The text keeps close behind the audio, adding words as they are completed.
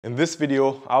In this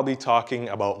video, I'll be talking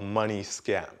about money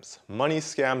scams. Money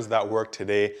scams that work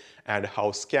today and how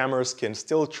scammers can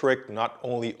still trick not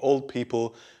only old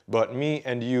people, but me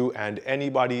and you and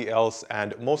anybody else.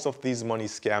 And most of these money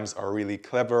scams are really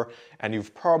clever and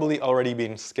you've probably already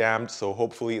been scammed. So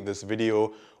hopefully this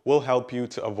video will help you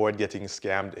to avoid getting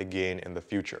scammed again in the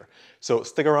future. So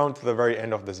stick around to the very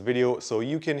end of this video so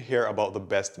you can hear about the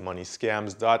best money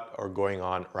scams that are going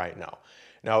on right now.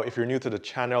 Now, if you're new to the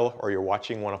channel or you're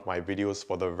watching one of my videos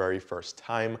for the very first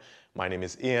time, my name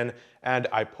is Ian and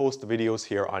I post videos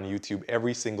here on YouTube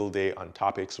every single day on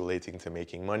topics relating to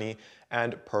making money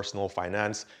and personal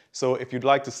finance. So if you'd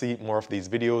like to see more of these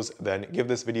videos, then give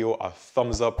this video a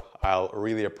thumbs up. I'll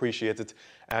really appreciate it.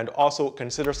 And also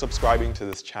consider subscribing to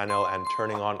this channel and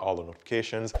turning on all the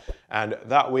notifications. And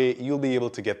that way you'll be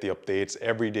able to get the updates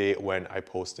every day when I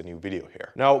post a new video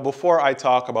here. Now, before I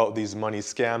talk about these money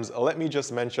scams, let me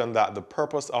just mention that the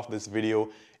purpose of this video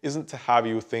isn't to have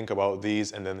you think about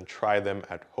these and then try them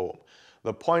at home.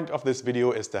 The point of this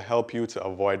video is to help you to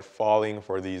avoid falling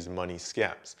for these money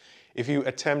scams. If you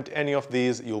attempt any of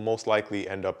these, you'll most likely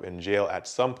end up in jail at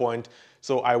some point,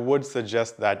 so I would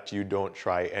suggest that you don't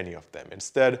try any of them.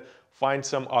 Instead, find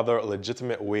some other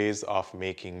legitimate ways of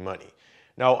making money.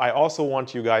 Now, I also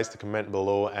want you guys to comment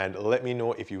below and let me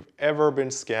know if you've ever been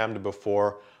scammed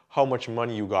before, how much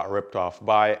money you got ripped off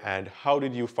by, and how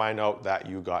did you find out that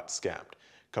you got scammed?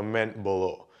 Comment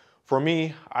below. For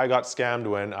me, I got scammed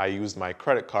when I used my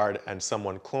credit card and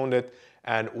someone cloned it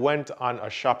and went on a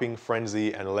shopping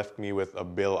frenzy and left me with a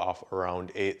bill of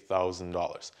around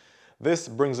 $8,000. This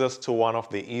brings us to one of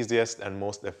the easiest and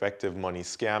most effective money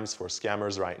scams for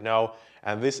scammers right now,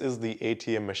 and this is the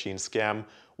ATM machine scam,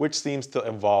 which seems to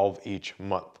evolve each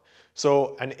month.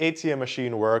 So an ATM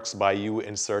machine works by you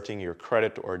inserting your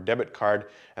credit or debit card,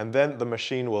 and then the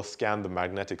machine will scan the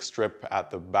magnetic strip at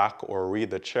the back or read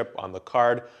the chip on the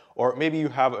card, or maybe you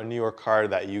have a newer card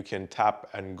that you can tap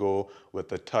and go with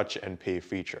the touch and pay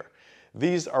feature.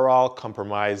 These are all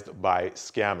compromised by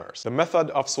scammers. The method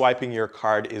of swiping your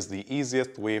card is the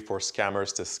easiest way for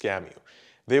scammers to scam you.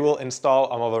 They will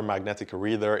install another magnetic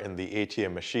reader in the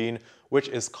ATM machine, which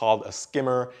is called a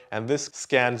skimmer, and this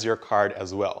scans your card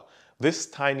as well. This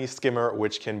tiny skimmer,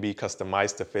 which can be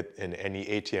customized to fit in any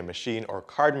ATM machine or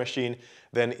card machine,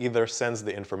 then either sends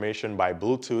the information by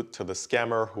Bluetooth to the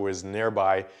scammer who is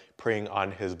nearby preying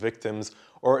on his victims,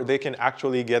 or they can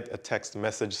actually get a text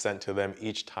message sent to them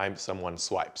each time someone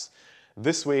swipes.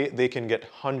 This way, they can get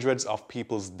hundreds of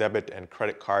people's debit and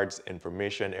credit cards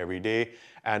information every day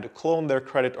and clone their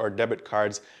credit or debit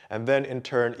cards and then in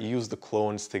turn use the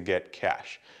clones to get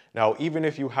cash. Now, even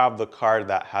if you have the card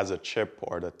that has a chip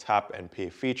or the tap and pay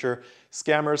feature,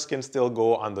 scammers can still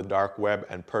go on the dark web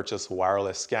and purchase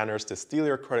wireless scanners to steal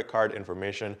your credit card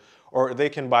information, or they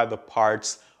can buy the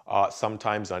parts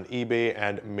sometimes on eBay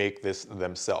and make this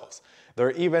themselves. There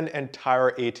are even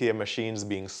entire ATM machines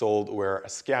being sold where a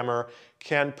scammer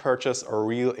can purchase a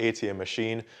real ATM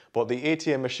machine, but the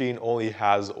ATM machine only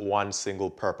has one single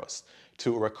purpose: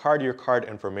 to record your card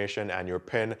information and your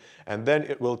PIN, and then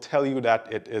it will tell you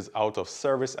that it is out of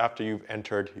service after you've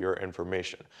entered your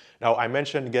information. Now, I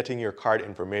mentioned getting your card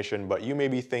information, but you may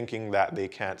be thinking that they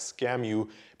can't scam you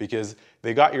because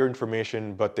they got your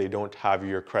information, but they don't have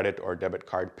your credit or debit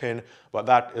card PIN, but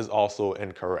that is also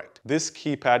incorrect. This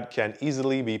keypad can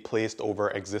easily be placed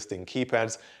over existing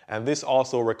keypads, and this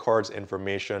also records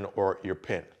information or your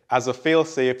PIN. As a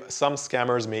fail-safe, some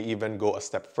scammers may even go a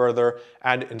step further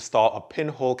and install a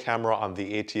pinhole camera on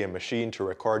the ATM machine to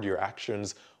record your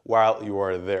actions while you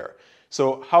are there.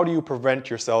 So how do you prevent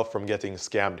yourself from getting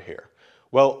scammed here?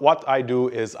 Well, what I do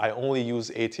is I only use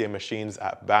ATM machines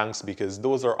at banks because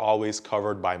those are always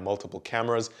covered by multiple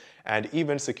cameras and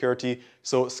even security,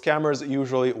 so scammers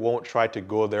usually won't try to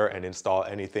go there and install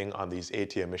anything on these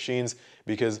ATM machines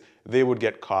because they would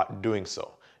get caught doing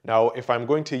so. Now, if I'm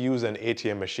going to use an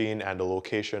ATM machine and the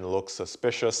location looks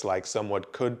suspicious, like someone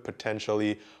could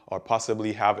potentially or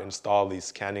possibly have installed these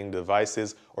scanning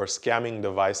devices or scamming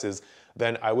devices,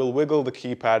 then I will wiggle the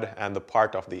keypad and the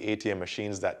part of the ATM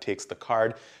machines that takes the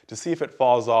card to see if it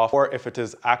falls off or if it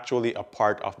is actually a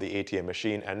part of the ATM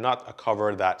machine and not a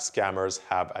cover that scammers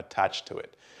have attached to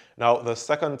it. Now, the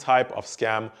second type of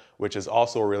scam, which is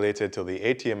also related to the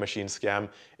ATM machine scam,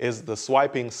 is the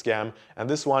swiping scam, and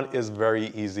this one is very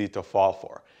easy to fall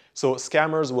for. So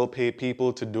scammers will pay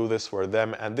people to do this for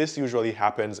them, and this usually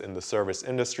happens in the service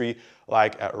industry,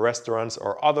 like at restaurants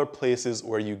or other places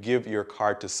where you give your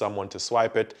card to someone to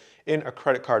swipe it in a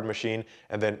credit card machine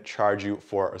and then charge you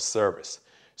for a service.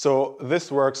 So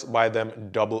this works by them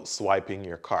double swiping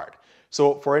your card.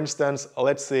 So for instance,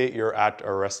 let's say you're at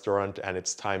a restaurant and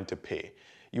it's time to pay.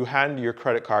 You hand your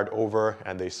credit card over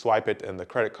and they swipe it in the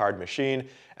credit card machine,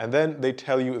 and then they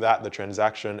tell you that the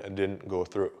transaction didn't go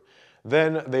through.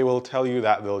 Then they will tell you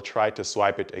that they'll try to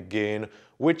swipe it again,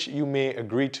 which you may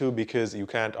agree to because you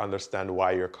can't understand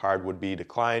why your card would be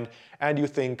declined and you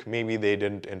think maybe they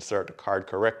didn't insert the card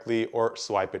correctly or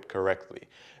swipe it correctly.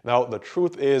 Now, the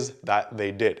truth is that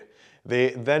they did.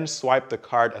 They then swipe the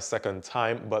card a second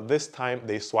time, but this time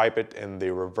they swipe it in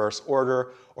the reverse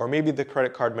order, or maybe the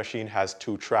credit card machine has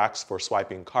two tracks for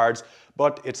swiping cards,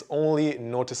 but it's only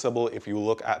noticeable if you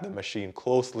look at the machine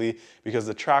closely because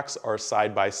the tracks are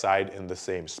side by side in the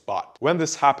same spot. When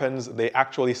this happens, they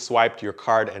actually swiped your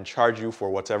card and charge you for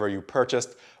whatever you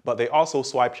purchased, but they also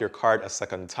swiped your card a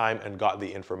second time and got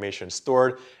the information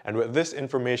stored. And with this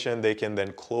information, they can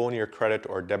then clone your credit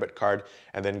or debit card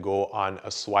and then go on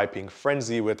a swiping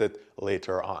frenzy with it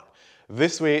later on.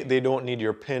 This way, they don't need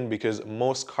your PIN because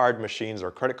most card machines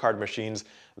or credit card machines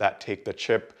that take the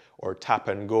chip or tap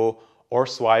and go or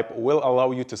swipe will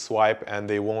allow you to swipe and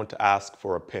they won't ask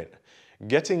for a PIN.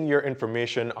 Getting your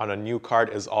information on a new card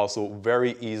is also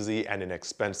very easy and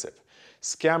inexpensive.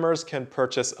 Scammers can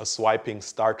purchase a swiping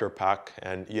starter pack,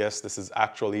 and yes, this is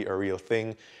actually a real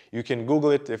thing. You can Google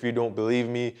it if you don't believe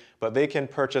me, but they can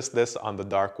purchase this on the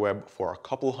dark web for a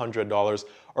couple $100s,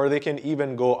 or they can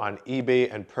even go on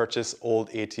eBay and purchase old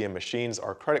ATM machines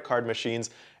or credit card machines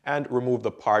and remove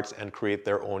the parts and create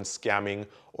their own scamming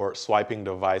or swiping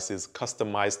devices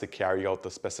customized to carry out the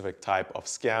specific type of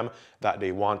scam that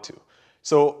they want to.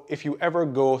 So if you ever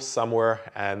go somewhere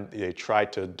and they try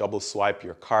to double swipe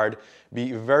your card,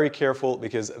 be very careful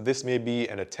because this may be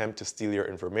an attempt to steal your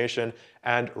information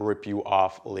and rip you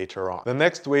off later on. The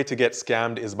next way to get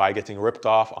scammed is by getting ripped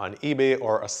off on eBay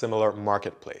or a similar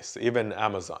marketplace, even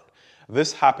Amazon.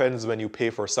 This happens when you pay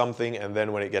for something and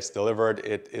then when it gets delivered,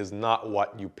 it is not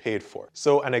what you paid for.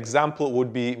 So an example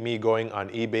would be me going on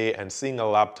eBay and seeing a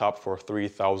laptop for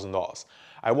 $3,000.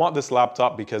 I want this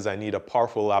laptop because I need a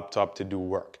powerful laptop to do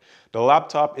work. The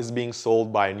laptop is being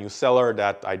sold by a new seller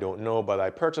that I don't know, but I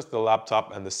purchased the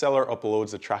laptop and the seller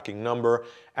uploads a tracking number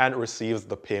and receives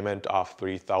the payment of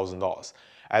 $3,000.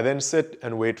 I then sit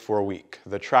and wait for a week.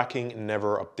 The tracking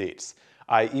never updates.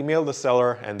 I email the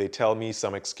seller and they tell me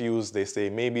some excuse. They say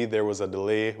maybe there was a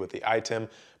delay with the item,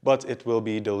 but it will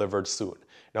be delivered soon.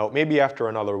 Now, maybe after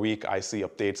another week, I see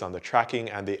updates on the tracking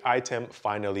and the item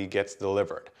finally gets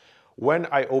delivered. When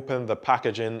I open the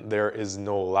packaging, there is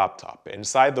no laptop.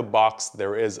 Inside the box,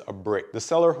 there is a brick. The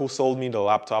seller who sold me the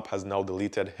laptop has now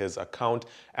deleted his account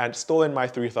and stolen my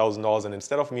 $3,000, and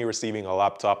instead of me receiving a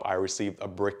laptop, I received a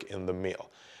brick in the mail.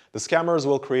 The scammers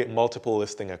will create multiple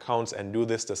listing accounts and do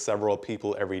this to several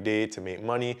people every day to make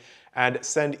money and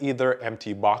send either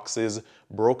empty boxes,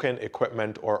 broken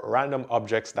equipment, or random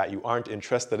objects that you aren't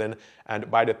interested in,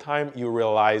 and by the time you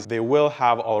realize, they will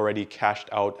have already cashed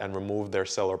out and removed their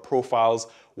seller profiles,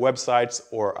 websites,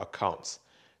 or accounts.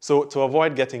 So to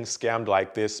avoid getting scammed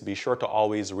like this, be sure to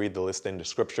always read the listing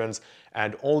descriptions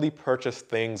and only purchase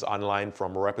things online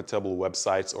from reputable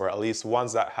websites or at least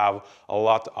ones that have a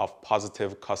lot of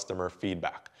positive customer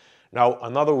feedback. Now,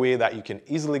 another way that you can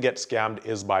easily get scammed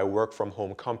is by work from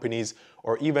home companies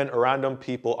or even random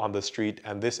people on the street,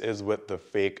 and this is with the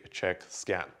fake check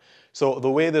scam. So the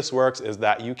way this works is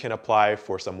that you can apply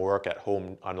for some work at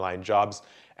home online jobs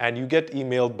and you get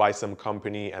emailed by some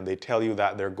company and they tell you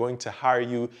that they're going to hire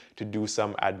you to do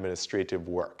some administrative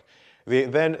work. They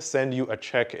then send you a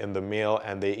check in the mail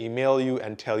and they email you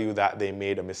and tell you that they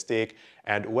made a mistake,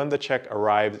 and when the check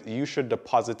arrives, you should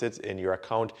deposit it in your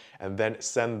account and then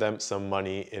send them some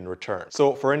money in return.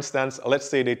 So for instance, let's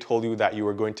say they told you that you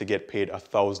were going to get paid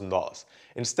 $1,000.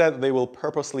 Instead, they will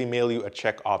purposely mail you a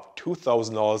check of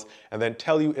 $2,000 and then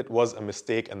tell you it was a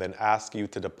mistake and then ask you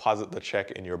to deposit the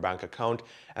check in your bank account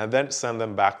and then send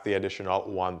them back the additional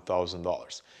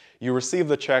 $1,000. You receive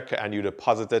the check and you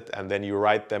deposit it, and then you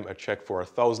write them a check for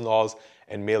 $1,000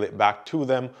 and mail it back to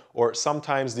them. Or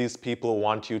sometimes these people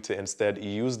want you to instead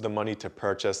use the money to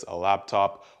purchase a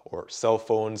laptop or cell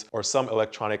phones or some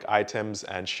electronic items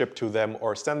and ship to them,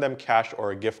 or send them cash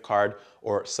or a gift card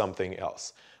or something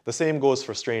else. The same goes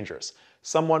for strangers.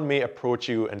 Someone may approach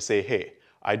you and say, "Hey,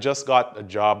 I just got a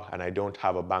job and I don't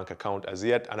have a bank account as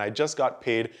yet, and I just got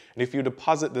paid, and if you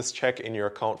deposit this check in your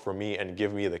account for me and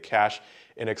give me the cash,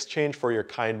 in exchange for your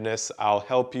kindness, I'll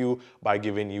help you by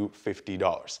giving you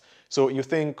 $50. So you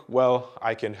think, well,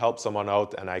 I can help someone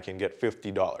out and I can get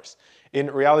 $50. In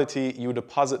reality, you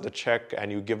deposit the check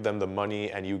and you give them the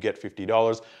money and you get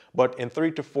 $50, but in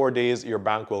 3 to 4 days, your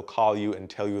bank will call you and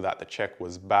tell you that the check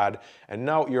was bad, and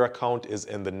now your account is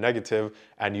in the negative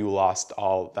and you lost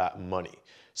all that money.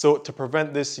 So to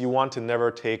prevent this, you want to never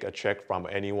take a check from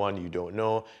anyone you don't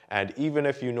know. And even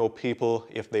if you know people,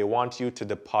 if they want you to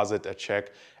deposit a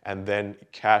check and then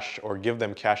cash or give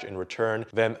them cash in return,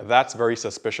 then that's very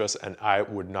suspicious and I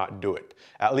would not do it.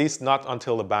 At least not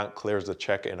until the bank clears the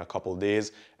check in a couple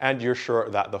days and you're sure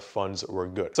that the funds were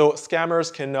good. So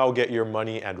scammers can now get your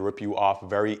money and rip you off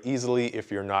very easily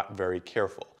if you're not very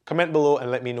careful. Comment below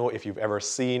and let me know if you've ever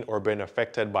seen or been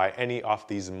affected by any of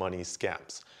these money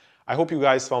scams. I hope you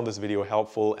guys found this video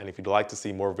helpful, and if you'd like to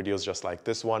see more videos just like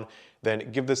this one,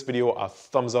 then give this video a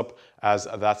thumbs up, as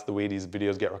that's the way these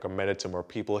videos get recommended to more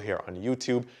people here on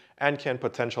YouTube and can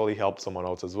potentially help someone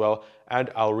else as well, and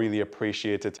I'll really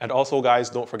appreciate it. And also guys,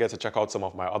 don't forget to check out some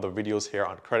of my other videos here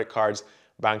on credit cards,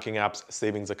 banking apps,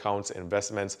 savings accounts,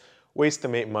 investments, ways to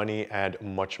make money, and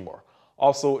much more.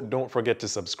 Also, don't forget to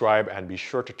subscribe and be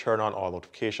sure to turn on all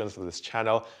notifications for this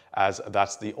channel, as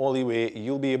that's the only way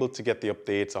you'll be able to get the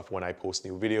updates of when I post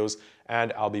new videos,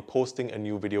 and I'll be posting a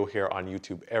new video here on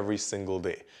YouTube every single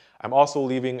day. I'm also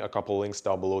leaving a couple links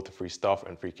down below to free stuff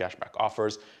and free cashback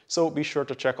offers, so be sure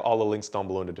to check all the links down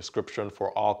below in the description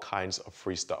for all kinds of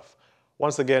free stuff.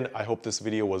 Once again, I hope this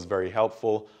video was very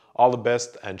helpful. All the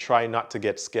best and try not to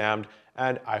get scammed,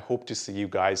 and I hope to see you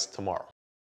guys tomorrow.